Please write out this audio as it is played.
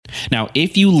Now,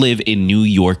 if you live in New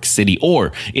York City,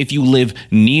 or if you live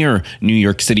near New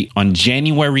York City, on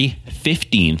January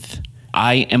 15th,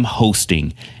 I am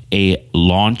hosting a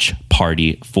launch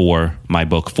party for my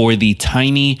book, for the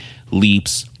Tiny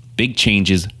Leaps, Big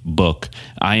Changes book.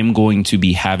 I am going to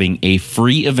be having a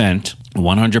free event,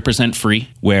 100% free,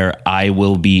 where I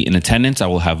will be in attendance. I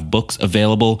will have books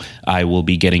available. I will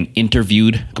be getting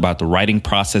interviewed about the writing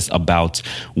process, about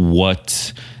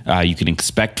what you can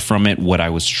expect from it, what I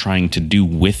was trying to do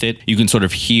with it. You can sort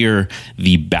of hear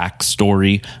the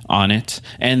backstory on it.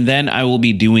 And then I will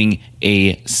be doing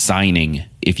a signing.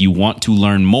 If you want to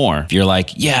learn more, if you're like,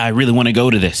 yeah, I really want to go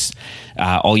to this,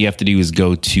 all you have to do is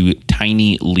go to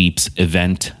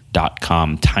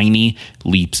tinyleapsevent.com,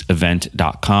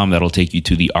 tinyleapsevent.com. That'll take you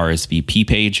to the RSVP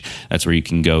page. That's where you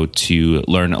can go to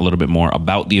learn a little bit more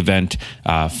about the event,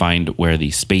 find where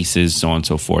the space is, so on and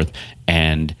so forth,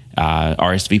 and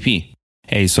RSVP.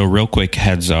 Hey, so real quick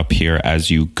heads up here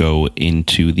as you go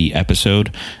into the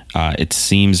episode. It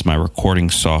seems my recording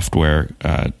software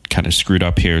kind of screwed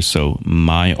up here, so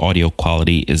my audio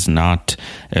quality is not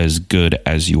as good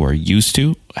as you are used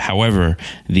to. However,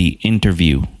 the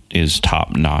interview is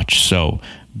top notch, so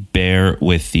bear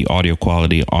with the audio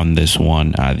quality on this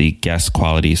one. The guest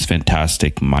quality is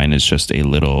fantastic. Mine is just a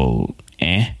little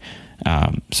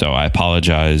so I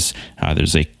apologize.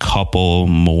 There's a couple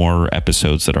more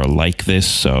episodes that are like this,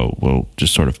 so we'll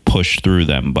just sort of push through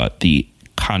them, but the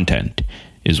content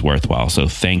is worthwhile. So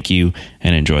thank you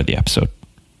and enjoy the episode.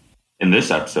 In this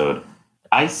episode,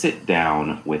 I sit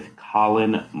down with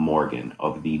Colin Morgan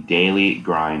of the Daily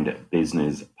Grind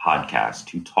Business Podcast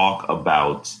to talk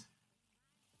about,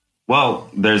 well,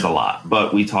 there's a lot,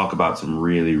 but we talk about some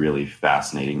really, really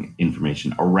fascinating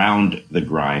information around the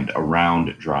grind,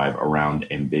 around drive, around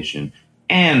ambition,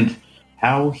 and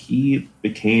how he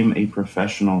became a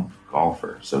professional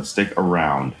golfer. So stick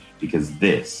around, because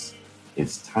this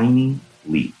is Tiny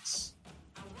Leaps,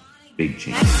 Big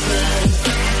Changes.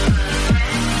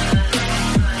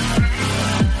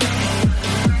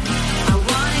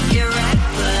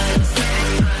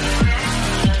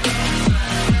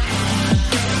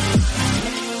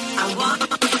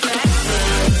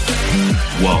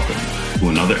 Welcome to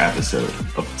another episode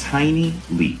of Tiny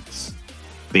Leaps,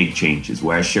 Big Changes,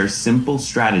 where I share simple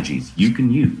strategies you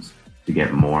can use to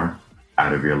get more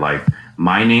out of your life.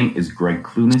 My name is Greg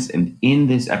Clunis, and in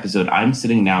this episode, I'm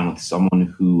sitting down with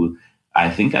someone who I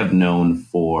think I've known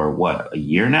for, a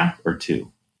year now or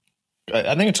two?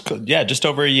 I think it's, just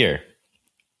over a year.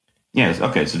 Yes,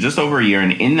 okay, so just over a year.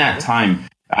 And in that time,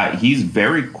 he's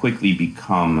very quickly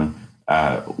become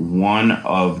one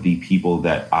of the people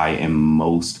that I am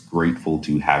most grateful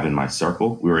to have in my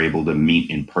circle. We were able to meet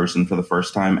in person for the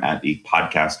first time at the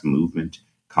Podcast Movement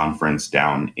Conference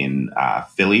down in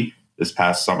Philly this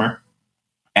past summer.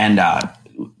 And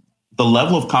the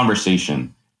level of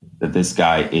conversation that this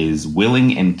guy is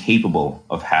willing and capable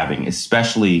of having,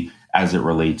 especially as it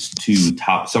relates to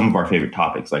some of our favorite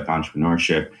topics like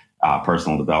entrepreneurship,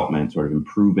 personal development, sort of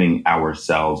improving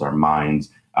ourselves, our minds,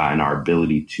 and our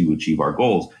ability to achieve our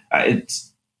goals.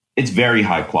 It's very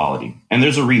high quality. And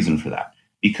there's a reason for that,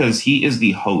 because he is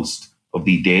the host of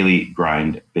the Daily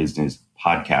Grind Business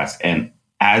Podcast. And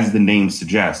as the name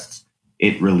suggests,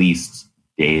 it released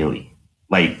daily.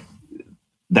 Like,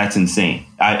 that's insane.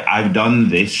 I've done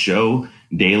this show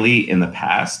daily in the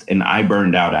past, and I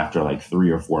burned out after like 3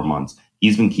 or 4 months.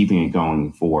 He's been keeping it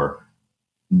going for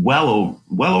well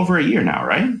over a year now,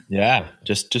 right? Yeah,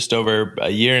 just over a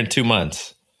year and 2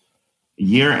 months. A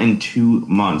year and 2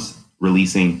 months,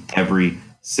 releasing every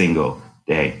single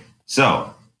day.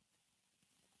 So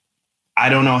I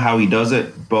don't know how he does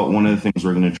it, but one of the things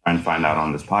we're going to try and find out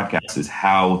on this podcast is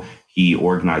how he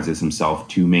organizes himself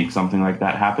to make something like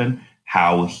that happen,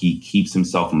 how he keeps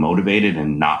himself motivated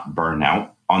and not burn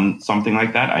out on something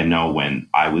like that. I know when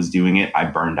I was doing it, I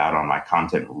burned out on my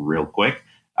content real quick.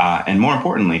 And more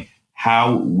importantly,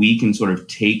 how we can sort of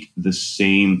take the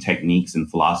same techniques and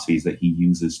philosophies that he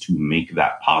uses to make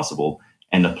that possible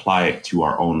and apply it to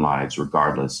our own lives,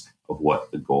 regardless of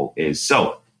what the goal is.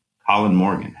 So, Colin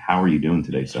Morgan, how are you doing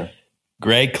today, sir?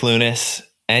 Greg Clunis.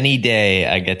 Any day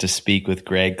I get to speak with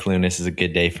Greg Clunis is a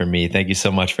good day for me. Thank you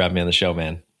so much for having me on the show,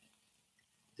 man.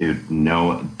 Dude,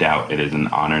 no doubt. It is an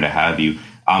honor to have you.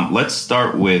 Let's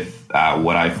start with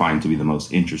what I find to be the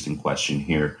most interesting question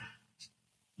here.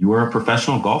 You are a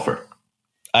professional golfer.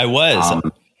 I was.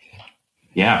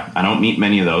 Yeah, I don't meet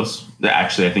many of those.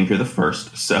 Actually, I think you're the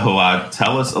first. So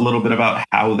tell us a little bit about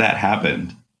how that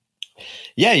happened.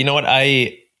 Yeah, you know what?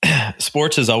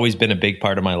 Sports has always been a big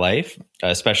part of my life,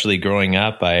 especially growing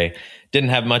up. I didn't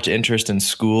have much interest in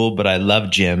school, but I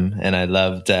loved gym and I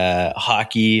loved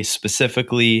hockey,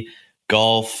 specifically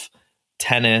golf,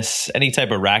 tennis, any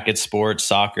type of racket sport,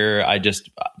 soccer.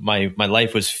 My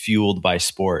life was fueled by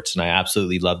sports, and I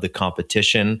absolutely loved the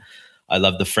competition. I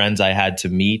loved the friends I had to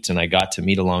meet, and I got to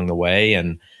meet along the way.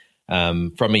 And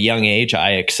from a young age,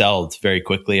 I excelled very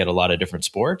quickly at a lot of different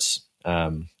sports.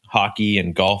 Hockey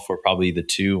and golf were probably the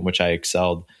two in which I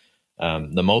excelled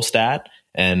the most at.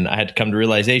 And I had to come to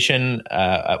realization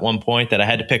at one point that I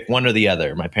had to pick one or the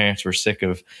other. My parents were sick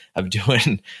of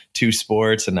doing two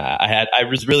sports, and I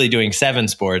was really doing 7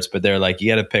 sports, but they're like,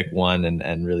 you got to pick one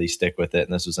and really stick with it.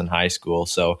 And this was in high school,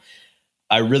 so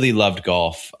I really loved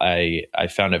golf. I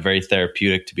found it very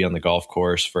therapeutic to be on the golf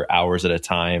course for hours at a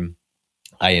time.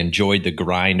 I enjoyed the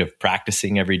grind of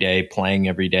practicing every day, playing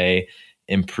every day,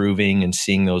 improving and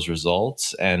seeing those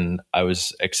results. And I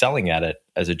was excelling at it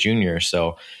as a junior.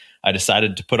 So I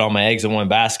decided to put all my eggs in one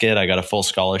basket. I got a full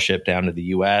scholarship down to the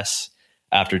US.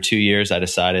 After 2 years, I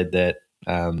decided that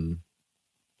I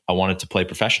wanted to play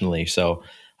professionally. So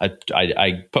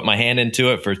I put my hand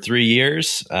into it for 3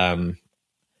 years.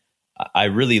 I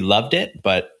really loved it,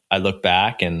 but I look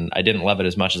back and I didn't love it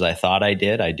as much as I thought I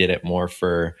did. I did it more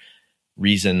for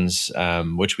reasons,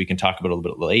 which we can talk about a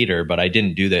little bit later, but I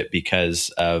didn't do that because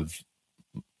of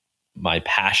my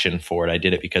passion for it. I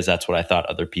did it because that's what I thought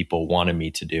other people wanted me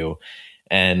to do.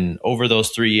 And over those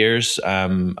 3 years,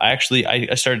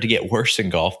 I started to get worse in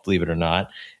golf, believe it or not.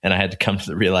 And I had to come to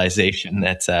the realization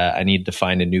that I needed to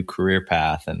find a new career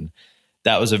path. And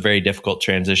that was a very difficult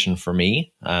transition for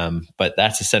me. But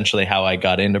that's essentially how I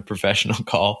got into professional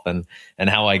golf and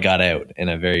how I got out in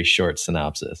a very short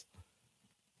synopsis.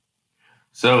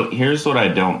 So here's what I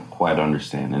don't quite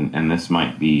understand, and this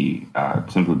might be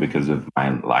simply because of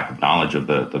my lack of knowledge of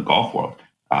the golf world.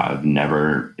 I've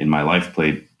never in my life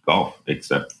played golf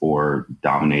except for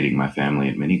dominating my family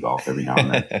at mini golf every now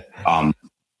and then.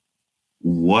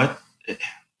 What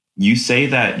you say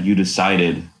that you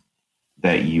decided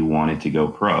that you wanted to go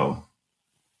pro,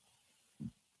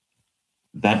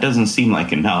 that doesn't seem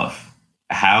like enough.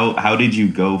 How did you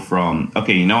go from,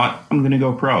 okay, you know what, I'm going to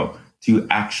go pro, to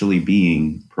actually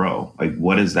being pro? Like,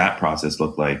 what does that process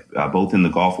look like, both in the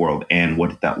golf world, and what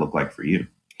did that look like for you?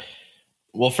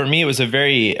 Well, for me, it was a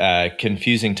very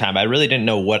confusing time. I really didn't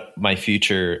know what my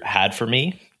future had for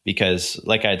me because,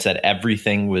 like I had said,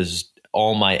 everything was,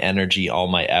 all my energy, all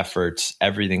my efforts,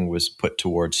 everything was put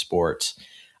towards sports.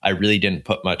 I really didn't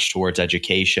put much towards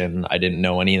education. I didn't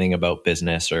know anything about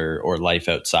business or life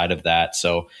outside of that.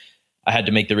 So I had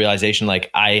to make the realization, like,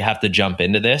 I have to jump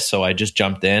into this. So I just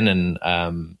jumped in,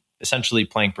 and essentially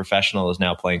playing professional is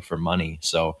now playing for money.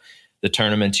 So the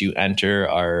tournaments you enter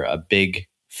are a big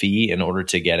fee in order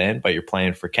to get in, but you're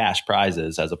playing for cash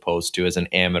prizes as opposed to, as an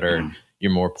amateur,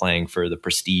 you're more playing for the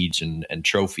prestige and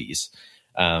trophies.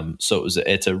 So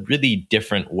it's a really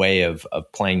different way of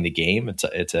playing the game.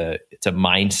 It's a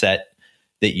mindset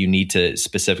that you need to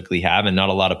specifically have, and not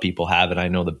a lot of people have it. I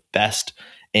know the best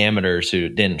amateurs who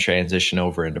didn't transition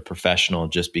over into professional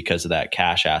just because of that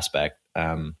cash aspect.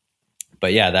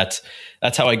 But yeah, that's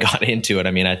how I got into it.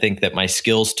 I mean, I think that my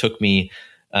skills took me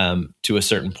to a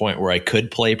certain point where I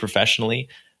could play professionally.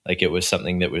 Like, it was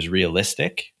something that was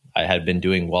realistic. I had been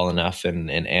doing well enough in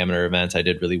amateur events. I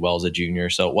did really well as a junior.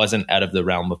 So it wasn't out of the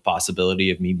realm of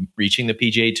possibility of me reaching the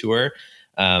PGA Tour.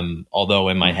 Although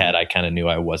in my head, I kind of knew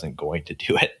I wasn't going to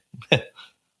do it.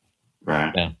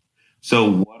 Right. Yeah.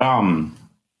 So what,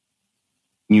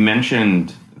 you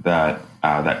mentioned that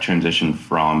that transition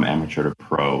from amateur to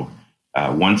pro,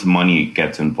 once money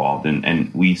gets involved,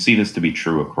 and we see this to be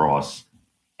true across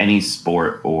any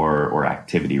sport or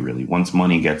activity, really. Once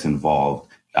money gets involved,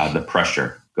 the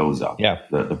pressure goes up. Yeah.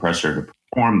 The pressure to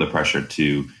perform, the pressure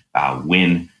to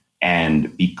win.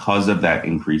 And because of that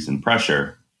increase in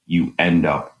pressure, you end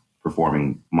up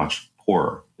performing much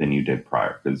poorer than you did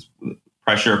prior, because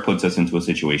pressure puts us into a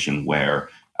situation where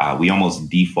we almost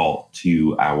default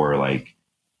to our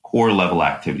core level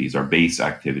activities, our base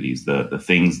activities, the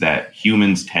things that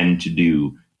humans tend to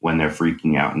do when they're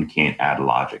freaking out and can't add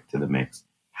logic to the mix.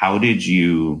 How did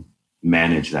you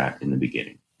manage that in the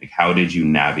beginning? Like, how did you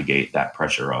navigate that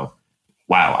pressure of,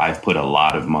 wow, I've put a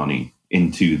lot of money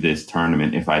into this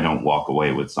tournament. If I don't walk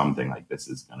away with something, like, this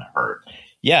is going to hurt?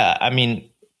 Yeah. I mean,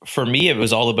 for me, it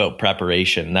was all about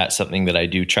preparation. That's something that I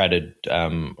do try to,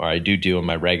 or I do in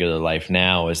my regular life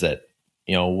now, is that,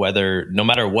 no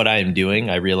matter what I am doing,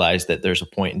 I realize that there's a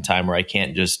point in time where I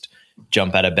can't just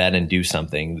jump out of bed and do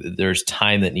something. There's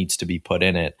time that needs to be put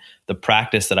in it. The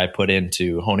practice that I put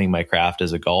into honing my craft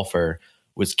as a golfer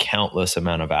was countless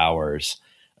amount of hours.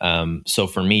 So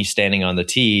for me, standing on the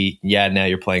tee, now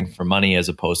you're playing for money as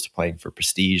opposed to playing for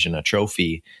prestige and a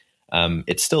trophy.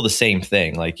 It's still the same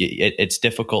thing. Like it's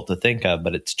difficult to think of,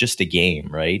 but it's just a game,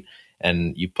 right?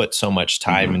 And you put so much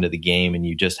time into the game, and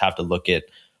you just have to look at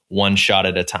one shot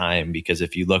at a time, because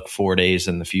if you look 4 days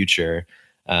in the future,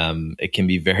 it can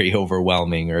be very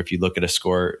overwhelming. Or if you look at a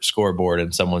scoreboard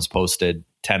and someone's posted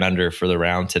 10 under for the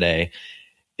round today,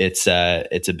 it's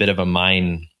a bit of a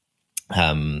mind.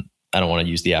 I don't want to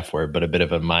use the F word, but a bit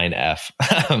of a mind F.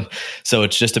 So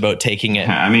it's just about taking it.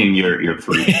 I mean, you're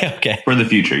free. Okay. For the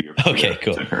future. You're free okay,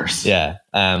 cool. Yeah.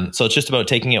 So it's just about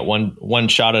taking it one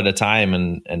shot at a time.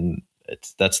 And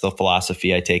that's the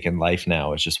philosophy I take in life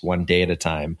now. It's just one day at a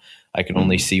time. I can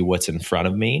only see what's in front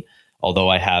of me. Although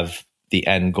I have the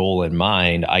end goal in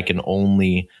mind, I can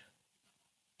only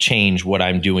change what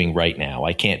I'm doing right now.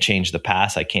 I can't change the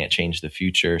past. I can't change the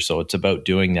future. So it's about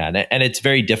doing that. And it's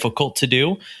very difficult to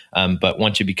do. But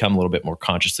once you become a little bit more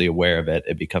consciously aware of it,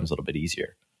 it becomes a little bit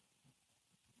easier.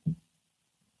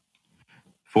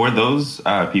 For those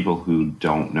people who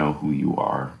don't know who you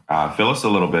are, fill us a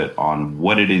little bit on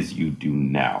what it is you do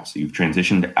now. So you've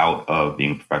transitioned out of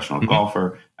being a professional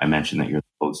golfer. I mentioned that you're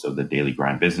the host of the Daily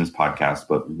Grind Business podcast,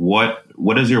 but what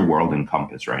does your world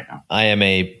encompass right now? I am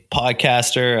a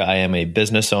podcaster. I am a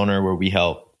business owner where we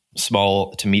help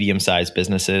small to medium-sized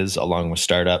businesses, along with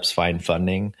startups, find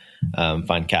funding,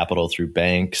 find capital through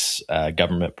banks,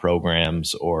 government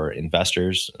programs, or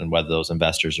investors, and whether those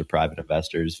investors are private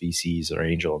investors, VCs, or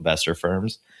angel investor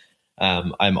firms.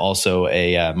 I'm also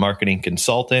a marketing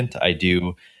consultant. I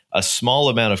do a small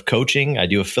amount of coaching. I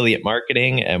do affiliate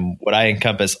marketing, and what I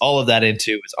encompass all of that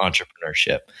into is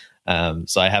entrepreneurship.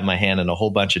 So I have my hand in a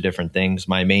whole bunch of different things.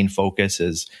 My main focus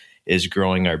is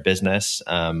growing our business,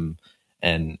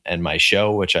 and my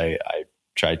show, which I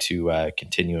try to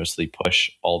continuously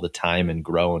push all the time and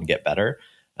grow and get better.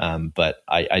 But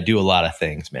I do a lot of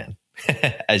things, man,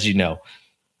 as you know.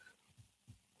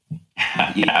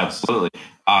 Yeah, absolutely.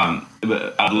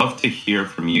 But I'd love to hear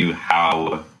from you.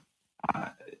 How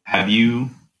have you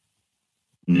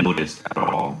noticed at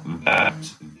all that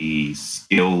the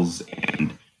skills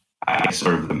and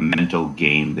sort of the mental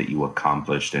game that you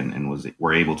accomplished and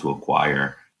were able to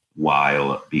acquire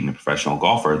while being a professional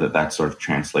golfer, that sort of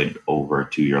translated over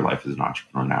to your life as an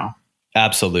entrepreneur now?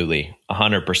 Absolutely.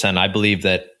 100%. I believe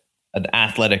that an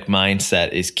athletic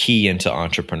mindset is key into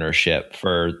entrepreneurship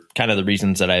for kind of the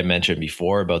reasons that I mentioned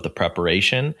before about the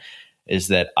preparation, is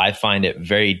that I find it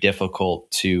very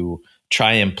difficult to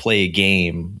try and play a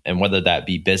game, and whether that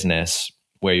be business,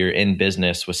 where you're in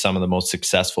business with some of the most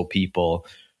successful people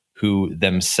who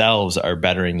themselves are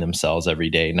bettering themselves every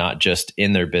day, not just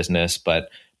in their business, but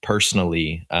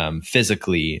personally,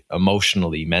 physically,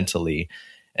 emotionally, mentally.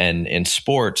 And in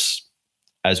sports,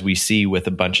 as we see with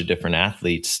a bunch of different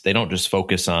athletes, they don't just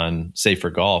focus on, say for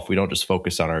golf, we don't just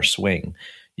focus on our swing.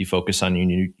 You focus on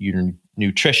your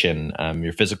nutrition,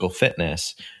 your physical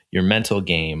fitness, your mental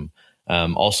game,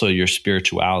 also your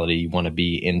spirituality. You want to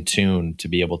be in tune to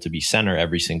be able to be center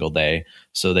every single day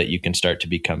so that you can start to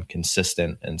become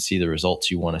consistent and see the results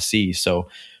you want to see. So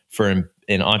in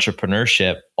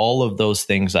entrepreneurship, all of those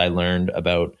things I learned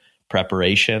about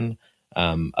preparation,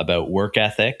 about work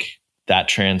ethic, that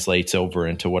translates over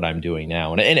into what I'm doing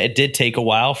now. And it did take a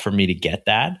while for me to get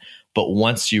that. But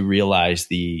once you realize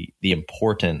the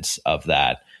importance of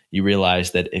that, you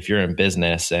realize that if you're in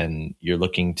business and you're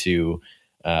looking to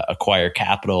acquire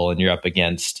capital and you're up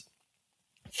against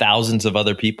thousands of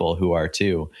other people who are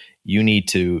too, you need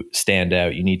to stand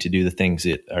out. You need to do the things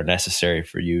that are necessary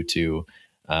for you to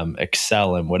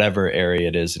excel in whatever area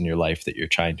it is in your life that you're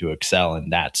trying to excel.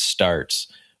 And that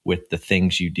starts with the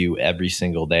things you do every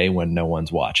single day when no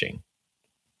one's watching.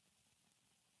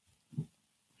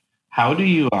 How do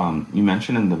you, you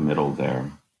mentioned in the middle there,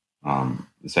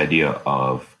 this idea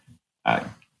of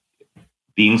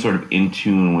being sort of in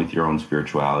tune with your own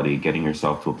spirituality, getting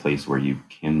yourself to a place where you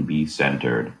can be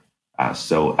centered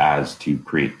so as to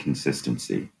create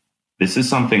consistency. This is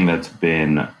something that's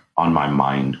been on my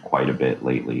mind quite a bit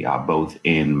lately, both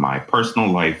in my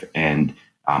personal life and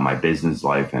my business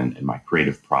life and my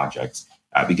creative projects,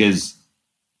 because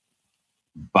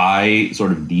by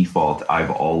sort of default,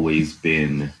 I've always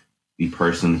been the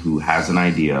person who has an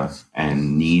idea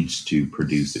and needs to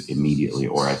produce it immediately,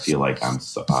 or I feel like I'm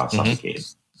suffocated.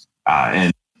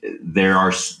 And there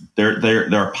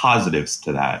are positives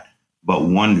to that, but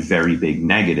one very big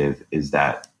negative is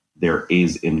that there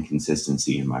is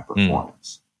inconsistency in my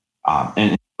performance.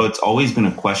 And so it's always been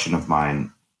a question of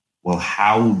mine. Well,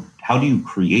 how do you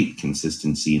create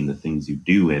consistency in the things you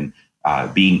do, and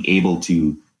being able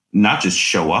to not just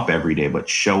show up every day, but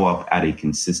show up at a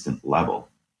consistent level?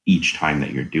 each time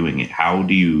that you're doing it. How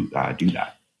do you do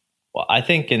that? Well, I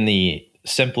think in the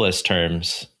simplest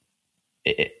terms,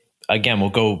 again, we'll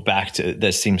go back to,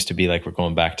 this seems to be like we're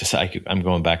going back to, I'm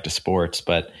going back to sports,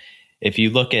 but if you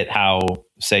look at how,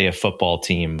 say, a football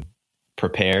team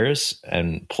prepares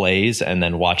and plays and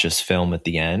then watches film at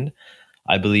the end,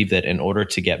 I believe that in order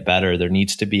to get better, there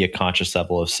needs to be a conscious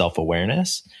level of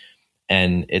self-awareness.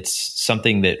 And it's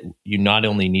something that you not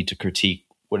only need to critique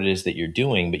what it is that you're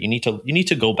doing, but you need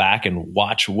to go back and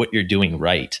watch what you're doing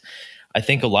right. I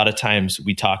think a lot of times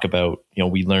we talk about,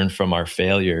 we learn from our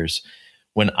failures,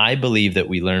 when I believe that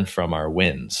we learn from our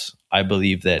wins. I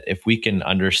believe that if we can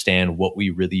understand what we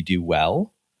really do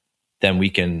well, then we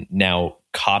can now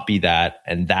copy that,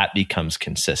 and that becomes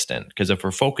consistent. Because if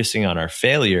we're focusing on our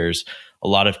failures, a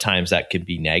lot of times that could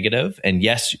be negative. And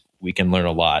yes, we can learn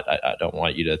a lot. I don't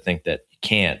want you to think that you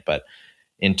can't, but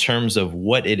in terms of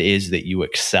what it is that you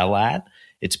excel at,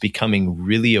 it's becoming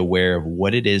really aware of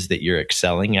what it is that you're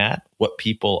excelling at, what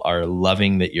people are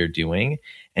loving that you're doing,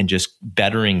 and just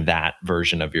bettering that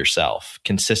version of yourself,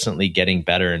 consistently getting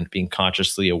better and being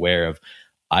consciously aware of,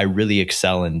 I really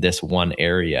excel in this one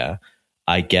area.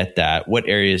 I get that. What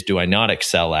areas do I not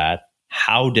excel at?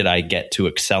 How did I get to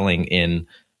excelling in,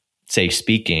 say,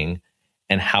 speaking?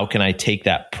 And how can I take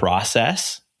that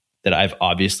process that I've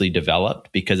obviously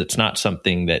developed, because it's not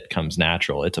something that comes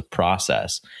natural, it's a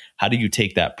process. How do you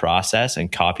take that process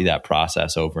and copy that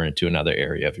process over into another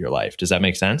area of your life? Does that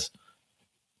make sense?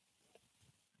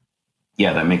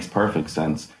 Yeah, that makes perfect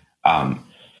sense. And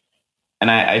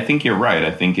I think you're right.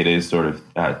 I think it is sort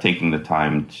of taking the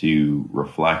time to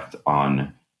reflect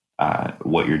on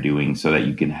what you're doing so that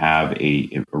you can have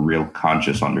a real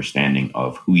conscious understanding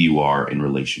of who you are in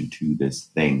relation to this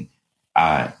thing.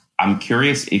 I'm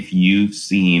curious if you've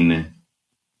seen,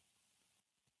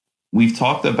 we've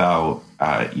talked about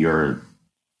your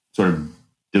sort of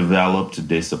developed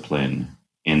discipline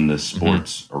in the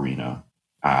sports arena,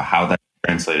 how that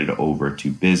translated over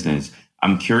to business.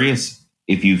 I'm curious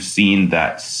if you've seen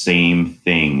that same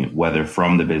thing, whether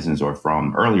from the business or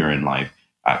from earlier in life,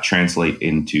 translate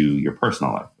into your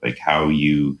personal life, like how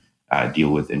you deal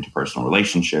with interpersonal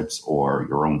relationships or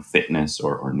your own fitness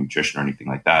or nutrition or anything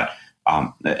like that.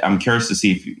 I'm curious to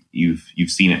see if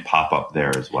you've seen it pop up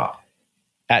there as well.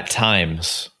 At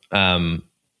times,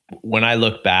 when I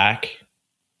look back,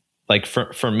 like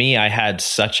for me, I had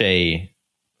such a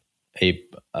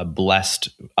blessed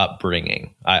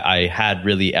upbringing. I had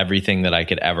really everything that I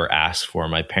could ever ask for.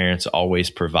 My parents always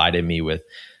provided me with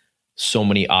so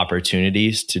many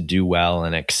opportunities to do well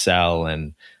and excel,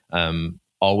 and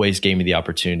always gave me the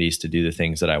opportunities to do the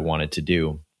things that I wanted to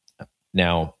do.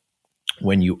 Now,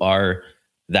 when you are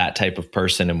that type of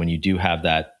person, and when you do have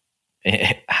that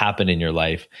happen in your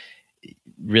life,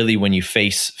 really when you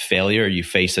face failure, you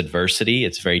face adversity,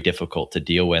 it's very difficult to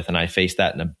deal with. And I faced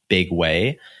that in a big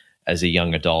way as a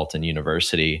young adult in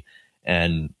university.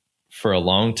 And for a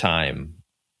long time,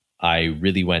 I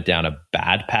really went down a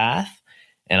bad path.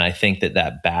 And I think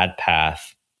that bad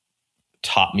path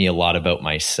taught me a lot about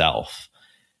myself.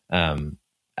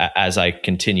 As I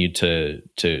continued to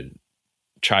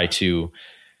try to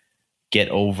get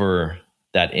over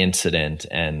that incident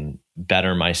and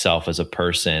better myself as a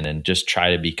person and just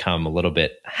try to become a little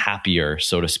bit happier,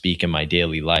 so to speak, in my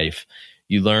daily life,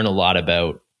 you learn a lot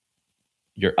about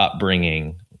your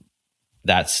upbringing.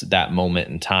 That's that moment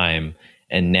in time.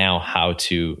 And now how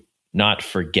to not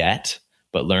forget,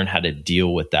 but learn how to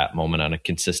deal with that moment on a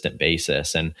consistent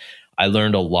basis. And I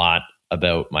learned a lot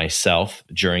about myself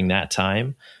during that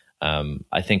time.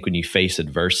 I think when you face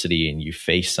adversity and you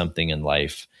face something in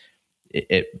life,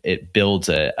 it builds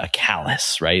a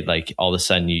callus, right? Like all of a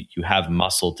sudden you have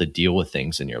muscle to deal with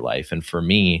things in your life. And for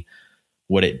me,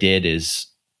 what it did is,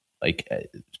 like,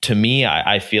 to me,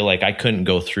 I feel like I couldn't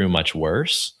go through much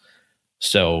worse.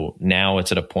 So now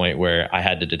it's at a point where I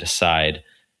had to decide,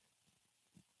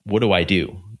 what do I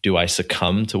do? Do I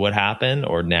succumb to what happened,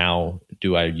 or now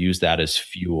do I use that as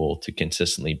fuel to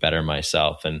consistently better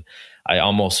myself? And I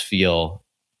almost feel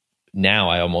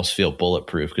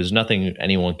bulletproof, because nothing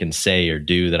anyone can say or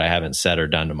do that I haven't said or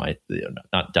done to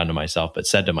not done to myself, but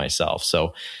said to myself.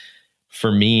 So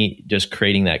for me, just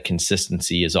creating that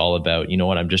consistency is all about, you know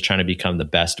what, I'm just trying to become the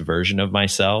best version of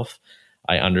myself.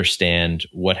 I understand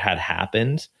what had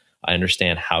happened. I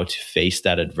understand how to face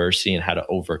that adversity and how to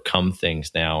overcome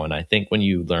things now. And I think when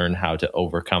you learn how to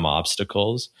overcome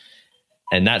obstacles,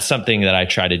 and that's something that I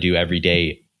try to do every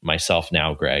day myself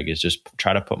now, Greg, is just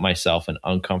try to put myself in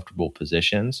uncomfortable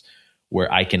positions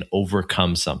where I can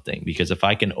overcome something. Because if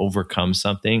I can overcome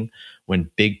something when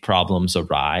big problems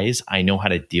arise, I know how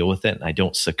to deal with it, and I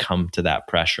don't succumb to that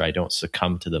pressure. I don't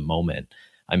succumb to the moment.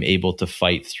 I'm able to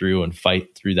fight through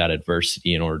that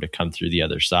adversity in order to come through the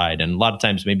other side. And a lot of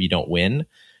times maybe you don't win,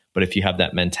 but if you have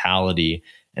that mentality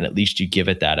and at least you give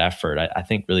it that effort, I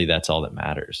think really that's all that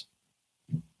matters.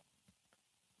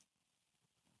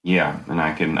 Yeah, and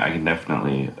I can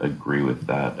definitely agree with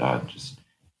that. Just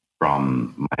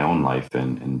from my own life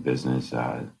and business,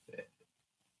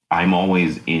 I'm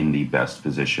always in the best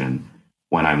position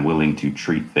when I'm willing to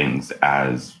treat things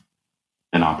as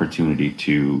an opportunity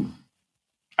to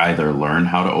either learn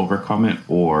how to overcome it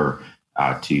or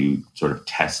to sort of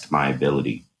test my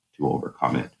ability to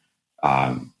overcome it.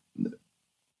 I'm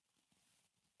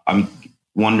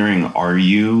wondering, are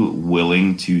you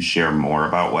willing to share more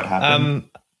about what happened?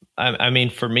 I mean,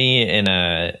 for me, in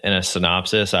a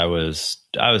synopsis, I was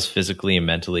physically and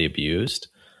mentally abused.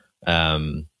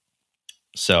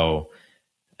 So,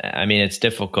 I mean, it's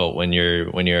difficult when you're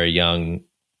a young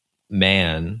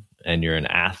man and you're an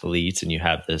athlete and you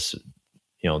have this,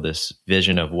 this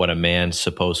vision of what a man's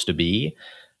supposed to be.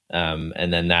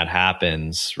 And then that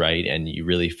happens, right? And you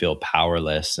really feel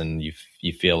powerless, and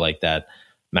you feel like that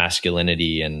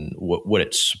masculinity and what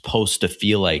it's supposed to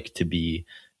feel like to be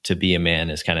a man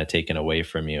is kind of taken away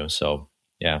from you. So,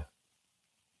 yeah.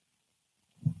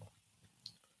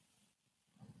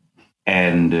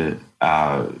 And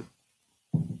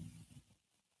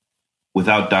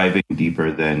without diving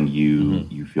deeper than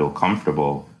you feel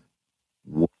comfortable,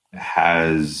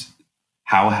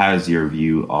 how has your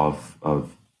view of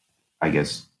I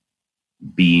guess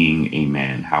being a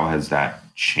man, how has that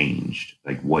changed?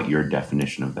 Like what your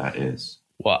definition of that is?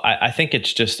 Well, I think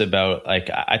it's just about,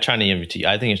 like, I try to give it to you.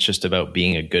 I think it's just about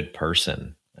being a good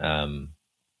person.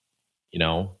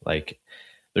 Like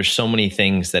there's so many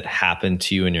things that happen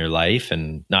to you in your life,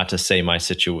 and not to say my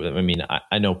situation. I mean,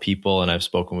 I know people, and I've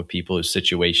spoken with people whose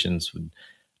situations would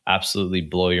absolutely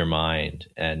blow your mind.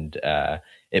 And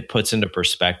it puts into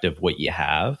perspective what you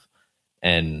have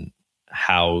and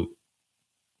how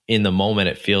in the moment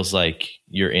it feels like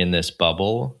you're in this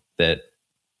bubble that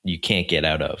you can't get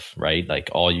out of, right? Like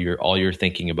all you're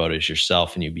thinking about is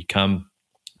yourself, and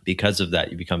because of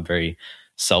that, you become very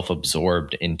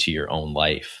self-absorbed into your own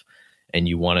life, and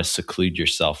you want to seclude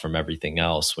yourself from everything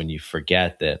else, when you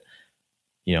forget that,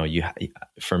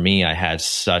 for me, I had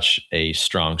such a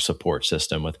strong support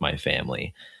system with my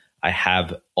family. I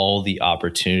have all the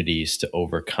opportunities to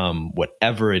overcome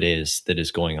whatever it is that is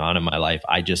going on in my life.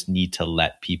 I just need to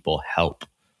let people help.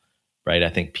 Right. I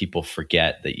think people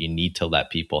forget that you need to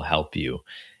let people help you.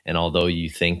 And although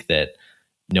you think that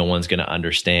no one's going to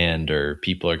understand or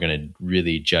people are going to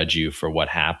really judge you for what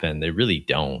happened, they really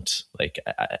don't. Like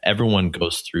everyone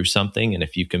goes through something. And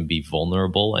if you can be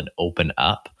vulnerable and open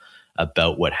up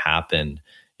about what happened,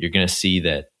 you're going to see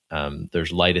that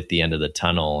there's light at the end of the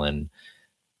tunnel. And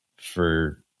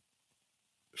for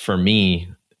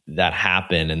me, that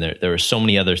happened. And there were so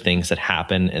many other things that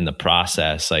happened in the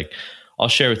process. Like, I'll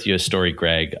share with you a story,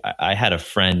 Greg. I had a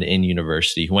friend in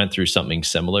university who went through something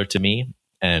similar to me,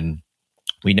 and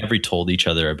we never told each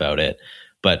other about it,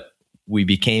 but we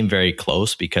became very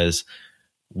close because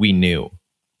we knew,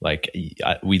 like,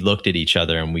 we looked at each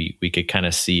other and we could kind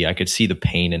of see, I could see the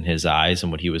pain in his eyes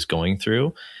and what he was going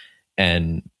through.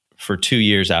 And for 2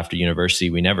 years after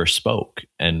university, we never spoke.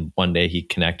 And one day he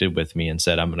connected with me and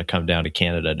said, I'm going to come down to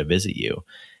Canada to visit you.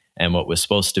 And what was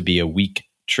supposed to be a week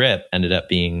trip ended up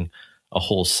being a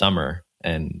whole summer.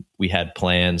 And we had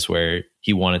plans where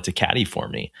he wanted to caddy for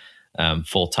me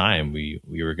full time. We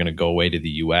were going to go away to the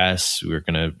US. We were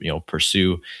going to,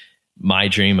 pursue my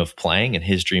dream of playing and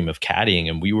his dream of caddying.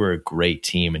 And we were a great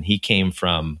team. And he came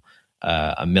from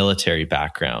a military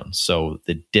background. So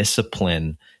the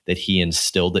discipline that he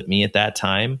instilled at me at that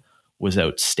time was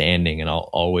outstanding. And I'll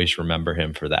always remember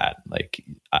him for that. Like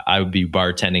I would be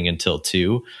bartending until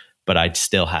 2, but I'd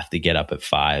still have to get up at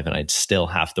 5, and I'd still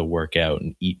have to work out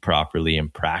and eat properly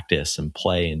and practice and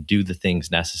play and do the things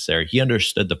necessary. He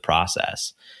understood the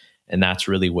process. And that's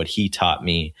really what he taught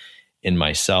me in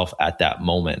myself at that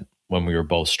moment when we were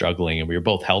both struggling and we were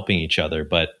both helping each other.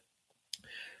 But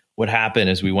what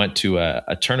happened is we went to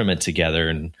a tournament together,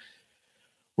 and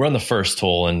we're on the first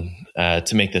hole. And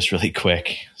to make this really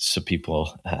quick, so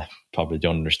people probably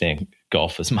don't understand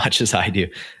golf as much as I do,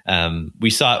 we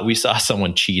saw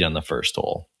someone cheat on the first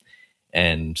hole,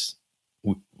 and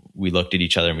we looked at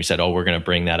each other and we said, "Oh, we're going to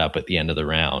bring that up at the end of the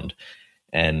round."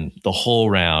 And the whole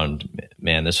round,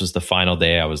 man, this was the final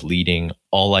day. I was leading.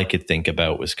 All I could think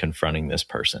about was confronting this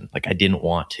person. Like I didn't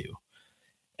want to.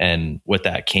 And what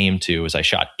that came to was I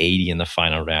shot 80 in the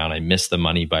final round. I missed the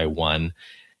money by 1.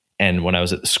 And when I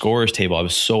was at the scorer's table, I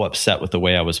was so upset with the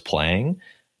way I was playing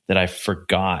that I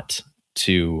forgot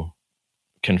to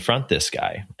confront this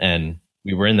guy. And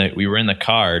we were in the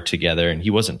car together, and he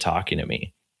wasn't talking to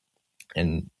me.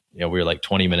 And we were like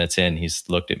 20 minutes in. He's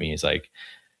looked at me. He's like,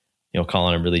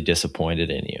 Colin, I'm really disappointed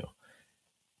in you.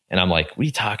 And I'm like, what are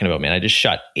you talking about, man? I just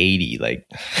shot 80. Like,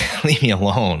 leave me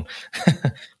alone.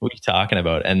 What are you talking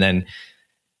about? And then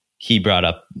he brought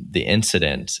up the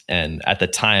incident. And at the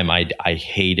time, I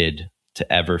hated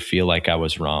to ever feel like I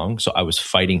was wrong. So I was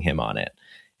fighting him on it.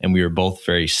 And we were both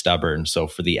very stubborn. So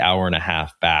for the hour and a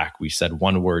half back, we said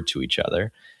one word to each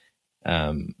other.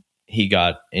 He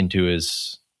got into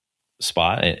his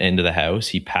spot, into the house.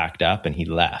 He packed up and he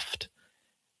left.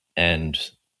 And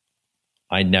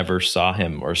I never saw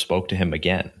him or spoke to him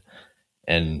again.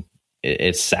 And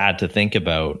it's sad to think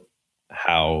about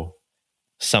how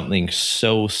something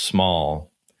so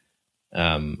small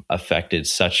affected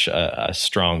such a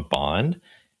strong bond.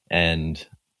 And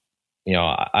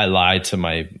I lied to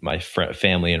my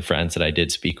family and friends that I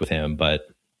did speak with him, but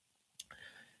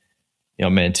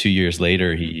 2 years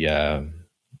later, he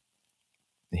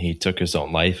took his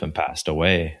own life and passed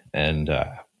away. And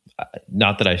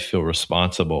not that I feel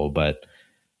responsible, but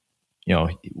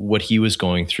what he was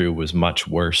going through was much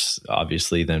worse,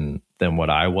 obviously, than what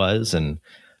I was. And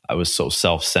I was so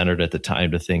self-centered at the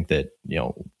time to think that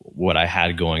what I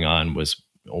had going on was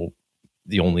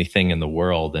the only thing in the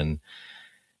world. And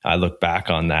I look back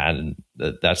on that, and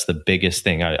that's the biggest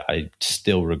thing I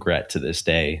still regret to this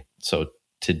day. So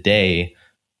today,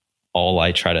 all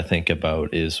I try to think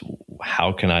about is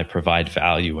how can I provide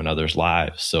value in others'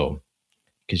 lives? So,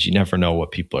 because you never know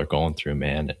what people are going through,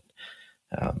 man.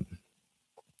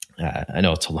 I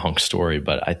know it's a long story,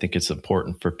 but I think it's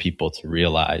important for people to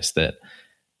realize that,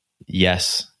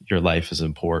 yes, your life is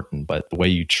important, but the way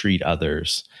you treat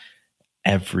others,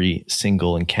 every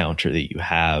single encounter that you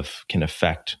have can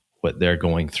affect what they're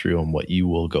going through and what you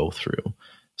will go through.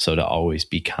 So to always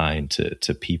be kind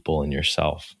to people and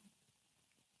yourself.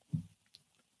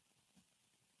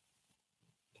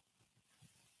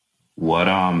 What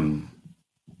I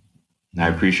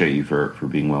appreciate you for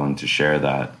being willing to share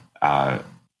that.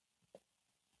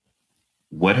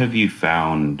 What have you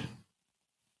found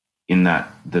in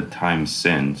the time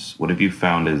since? What have you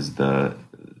found is the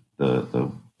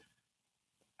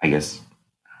I guess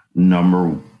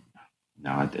number?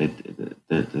 No,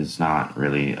 it's not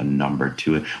really a number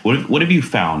to it. What have you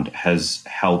found has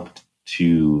helped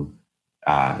to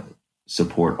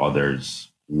support others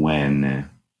when,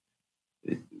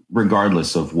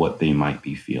 regardless of what they might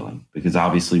be feeling? Because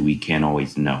obviously we can't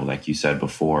always know. Like you said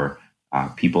before,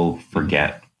 people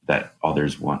forget that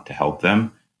others want to help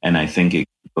them. And I think it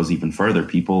goes even further.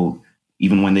 People,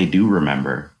 even when they do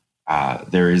remember,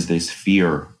 there is this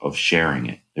fear of sharing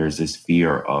it. There's this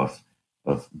fear of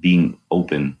being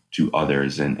open to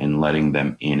others and letting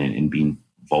them in and being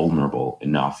vulnerable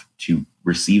enough to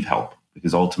receive help.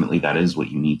 Because ultimately that is what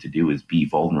you need to do, is be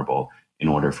vulnerable in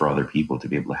order for other people to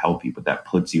be able to help you. But that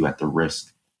puts you at the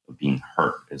risk of being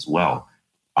hurt as well.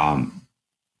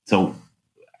 So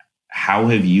how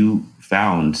have you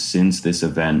found since this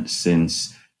event,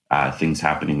 since things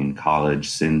happening in college,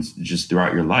 since just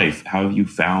throughout your life, how have you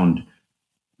found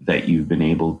that you've been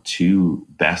able to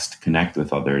best connect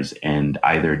with others and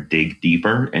either dig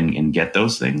deeper and get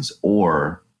those things,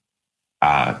 or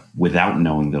without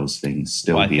knowing those things,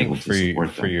 still be able to support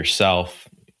them? For yourself,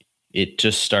 it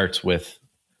just starts with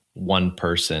one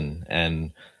person.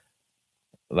 And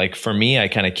like for me, I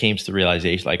kind of came to the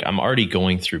realization, like I'm already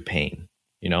going through pain.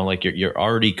 Like you're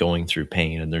already going through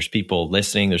pain, and there's people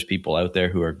listening. There's people out there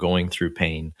who are going through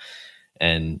pain.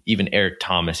 And even Eric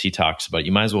Thomas, he talks about,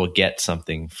 you might as well get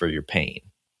something for your pain,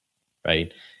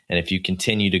 right? And if you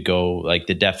continue to go, like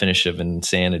the definition of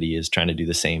insanity is trying to do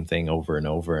the same thing over and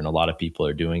over. And a lot of people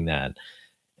are doing that.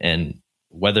 And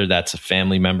whether that's a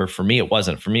family member, for me, it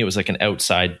wasn't. For me, it was like an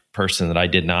outside person that I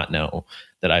did not know,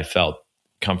 that I felt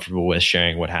comfortable with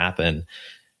sharing what happened.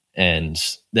 And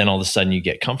then all of a sudden you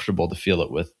get comfortable to feel it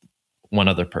with one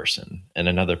other person and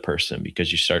another person,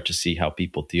 because you start to see how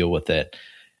people deal with it.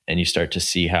 And you start to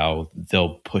see how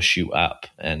they'll push you up,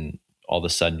 and all of a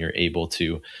sudden you're able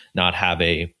to not have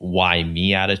a why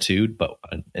me attitude, but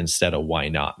instead a why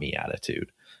not me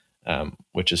attitude,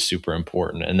 which is super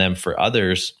important. And then for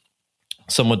others,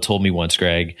 someone told me once,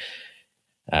 Greg,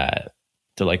 to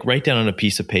like write down on a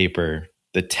piece of paper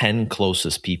the 10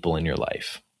 closest people in your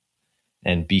life,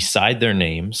 and beside their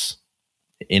names,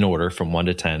 in order from 1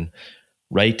 to 10,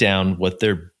 write down what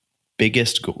their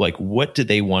biggest, like what do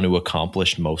they want to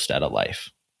accomplish most out of life.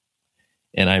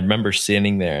 And I remember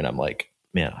sitting there and I'm like,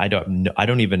 man, I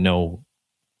don't even know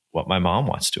what my mom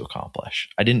wants to accomplish.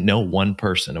 I didn't know one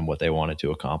person and what they wanted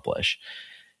to accomplish.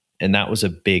 And that was a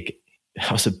big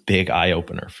eye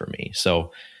opener for me.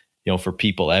 So for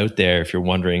people out there, if you're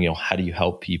wondering, how do you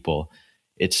help people?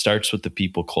 It starts with the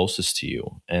people closest to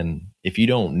you. And if you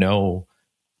don't know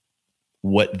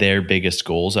what their biggest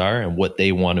goals are and what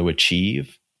they want to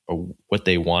achieve or what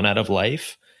they want out of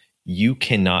life, you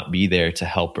cannot be there to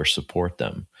help or support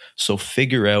them. So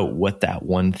figure out what that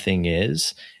one thing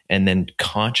is, and then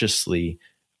consciously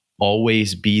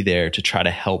always be there to try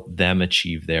to help them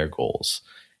achieve their goals.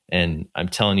 And I'm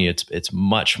telling you, it's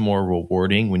much more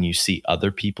rewarding when you see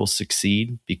other people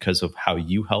succeed because of how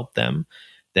you help them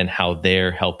than how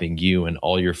they're helping you. And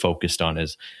all you're focused on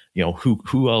is,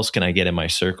 who else can I get in my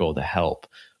circle to help?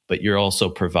 But you're also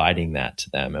providing that to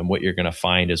them. And what you're going to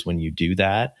find is when you do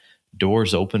that,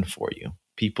 doors open for you.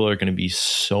 People are going to be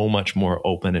so much more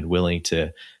open and willing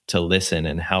to listen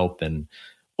and help and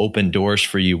open doors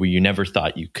for you where you never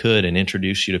thought you could, and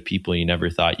introduce you to people you never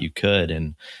thought you could.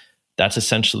 And that's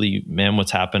essentially, man,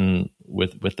 what's happened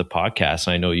with the podcast.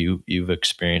 And I know you've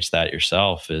experienced that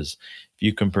yourself, is if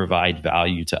you can provide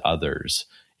value to others,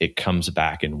 it comes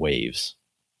back in waves.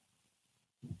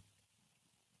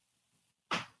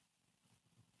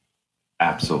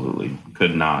 Absolutely.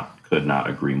 Could not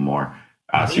agree more.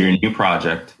 So your new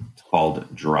project, it's called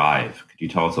Drive. Could you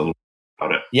tell us a little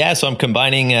about it? Yeah, so I'm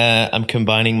combining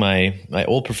my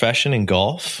old profession in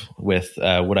golf with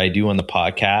what I do on the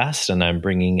podcast, and I'm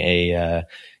bringing a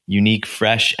unique,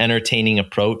 fresh, entertaining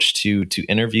approach to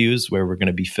interviews, where we're going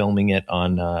to be filming it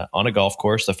on a golf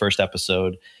course. The first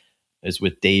episode is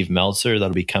with Dave Meltzer.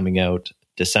 That'll be coming out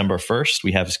December 1st.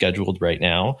 We have scheduled right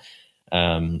now.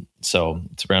 So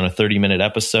it's around a 30-minute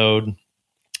episode.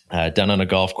 Done on a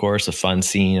golf course, a fun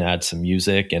scene, add some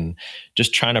music, and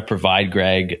just trying to provide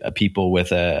Greg people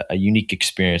with a unique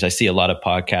experience. I see a lot of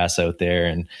podcasts out there,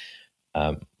 and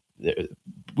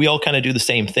we all kind of do the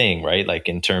same thing, right? Like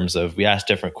in terms of, we ask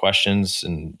different questions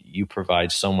and you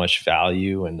provide so much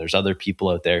value, and there's other people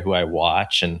out there who I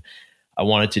watch, and I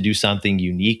wanted to do something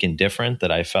unique and different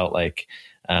that I felt like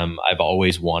I've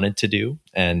always wanted to do.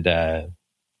 And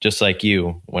just like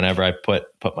you, whenever I put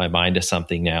my mind to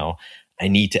something now, I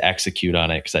need to execute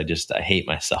on it, because I hate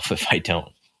myself if I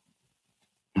don't.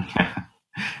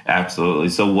 Absolutely.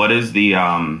 So what is the,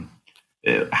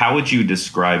 how would you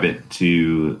describe it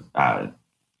to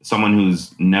someone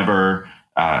who's never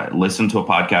listened to a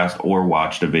podcast or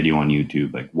watched a video on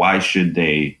YouTube? Like, why should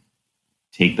they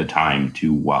take the time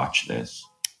to watch this?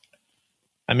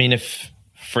 I mean,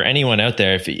 for anyone out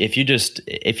there,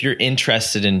 if you're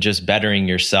interested in just bettering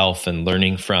yourself and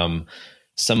learning from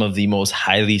some of the most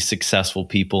highly successful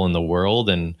people in the world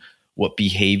and what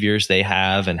behaviors they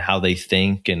have and how they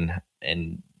think and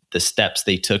the steps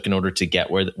they took in order to get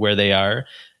where they are,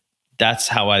 that's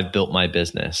how I've built my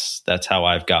business. That's how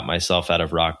I've got myself out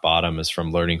of rock bottom, is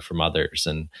from learning from others.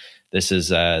 And this is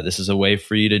a way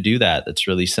for you to do that. That's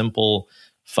really simple,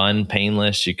 fun,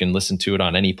 painless. You can listen to it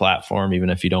on any platform. Even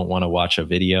if you don't want to watch a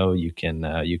video, you can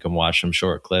watch some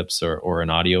short clips or an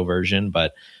audio version.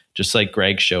 But just like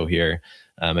Greg's show here,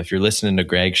 if you're listening to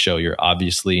Greg's show, you're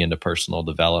obviously into personal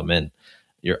development.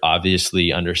 You're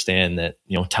obviously understand that,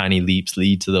 tiny leaps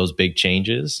lead to those big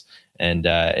changes. And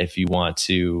if you want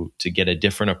to get a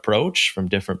different approach from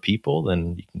different people,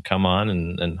 then you can come on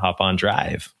and hop on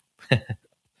Drive.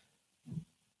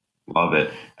 Love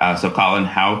it. So Colin,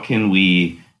 how can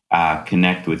we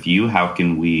connect with you? How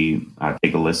can we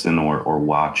take a listen or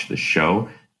watch the show?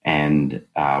 And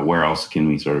where else can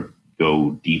we sort of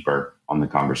go deeper on the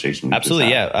conversation?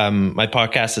 Absolutely. Yeah. My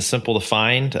podcast is simple to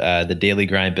find, the Daily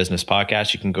Grind Business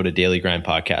Podcast. You can go to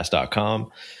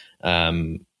dailygrindpodcast.com.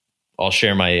 I'll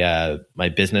share my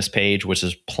business page, which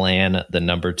is Plan the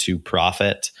Number 2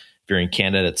 Profit. If you're in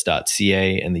Canada, it's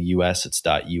 .ca. In the US, it's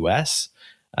 .us.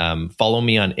 Follow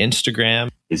me on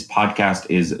Instagram. His podcast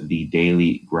is the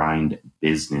Daily Grind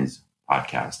Business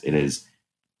Podcast. It is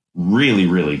really,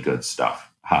 really good stuff.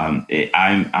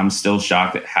 I'm still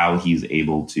shocked at how he's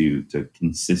able to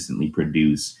consistently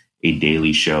produce a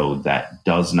daily show that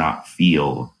does not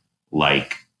feel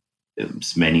like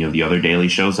many of the other daily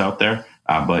shows out there,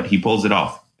 but he pulls it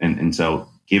off. And so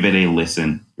give it a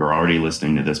listen. You're already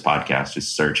listening to this podcast.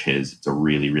 Just search his. It's a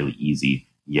really, really easy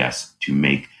yes to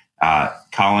make.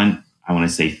 Colin, I want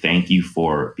to say thank you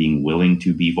for being willing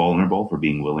to be vulnerable, for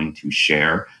being willing to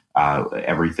share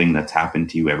everything that's happened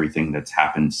to you, everything that's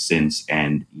happened since,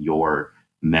 and your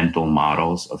mental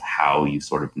models of how you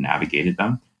sort of navigated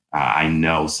them. I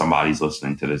know somebody's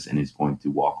listening to this and is going to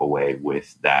walk away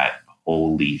with that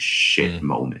holy shit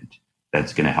moment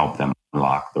that's going to help them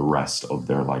unlock the rest of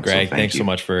their life. Greg, thanks so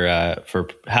much for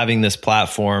having this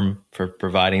platform, for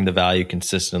providing the value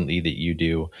consistently that you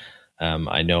do.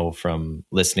 I know from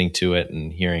listening to it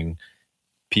and hearing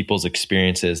people's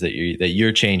experiences that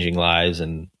you're changing lives,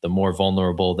 and the more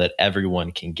vulnerable that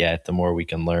everyone can get, the more we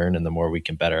can learn and the more we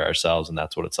can better ourselves. And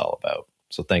that's what it's all about.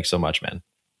 So thanks so much, man.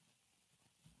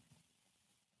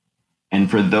 And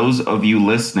for those of you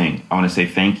listening, I want to say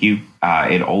thank you.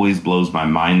 It always blows my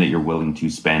mind that you're willing to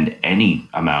spend any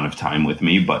amount of time with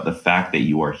me, but the fact that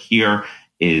you are here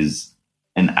is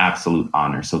an absolute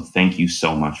honor. So thank you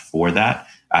so much for that.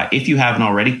 If you haven't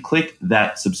already, click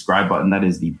that subscribe button. That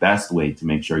is the best way to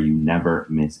make sure you never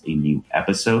miss a new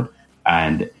episode.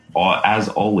 And as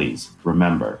always,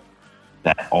 remember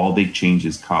that all big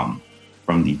changes come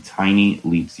from the tiny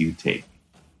leaps you take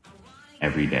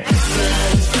every day.